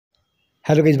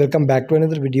Hello guys, welcome back to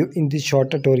another video. In this short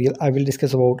tutorial I will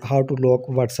discuss about how to lock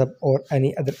WhatsApp or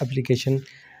any other application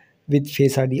with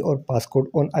Face ID or passcode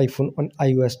on iPhone on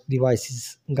iOS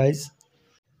devices guys.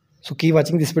 So keep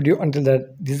watching this video until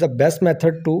that. This is the best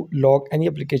method to lock any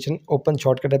application. Open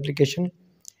shortcut application.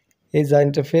 Here is the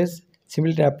interface.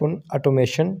 Simply tap on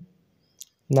automation.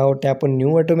 Now tap on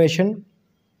new automation,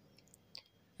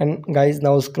 and guys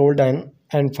now scroll down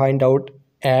and find out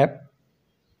app.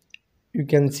 You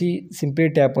can see simply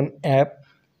tap on app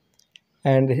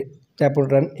and tap on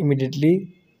run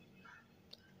immediately.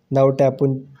 Now tap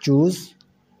on choose.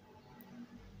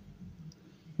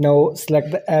 Now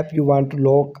select the app you want to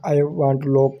lock. I want to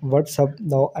lock WhatsApp.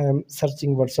 Now I am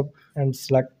searching WhatsApp and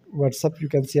select WhatsApp. You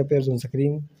can see appears on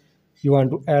screen. You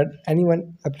want to add any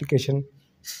one application,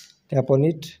 tap on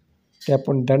it, tap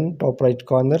on done top right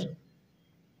corner,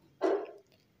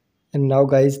 and now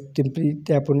guys simply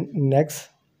tap on next.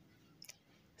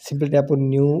 Simply tap on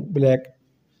new black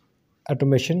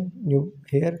automation, new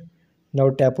here.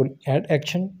 Now tap on add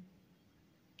action,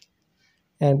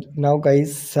 and now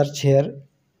guys search here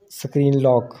screen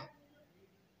lock.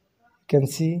 You can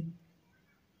see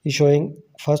is showing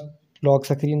first lock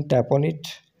screen. Tap on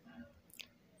it,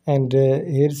 and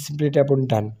here simply tap on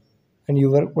done, and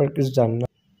your work is done.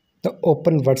 Now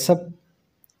open WhatsApp,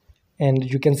 and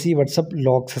you can see WhatsApp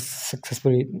locked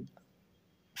successfully.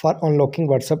 For unlocking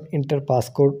WhatsApp, enter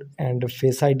passcode and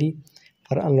Face ID.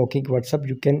 For unlocking WhatsApp,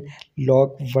 you can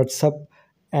lock WhatsApp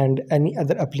and any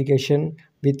other application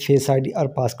with Face ID or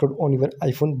passcode on your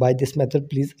iPhone. By this method,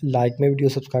 please like my video,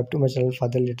 subscribe to my channel for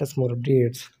the latest more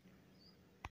updates.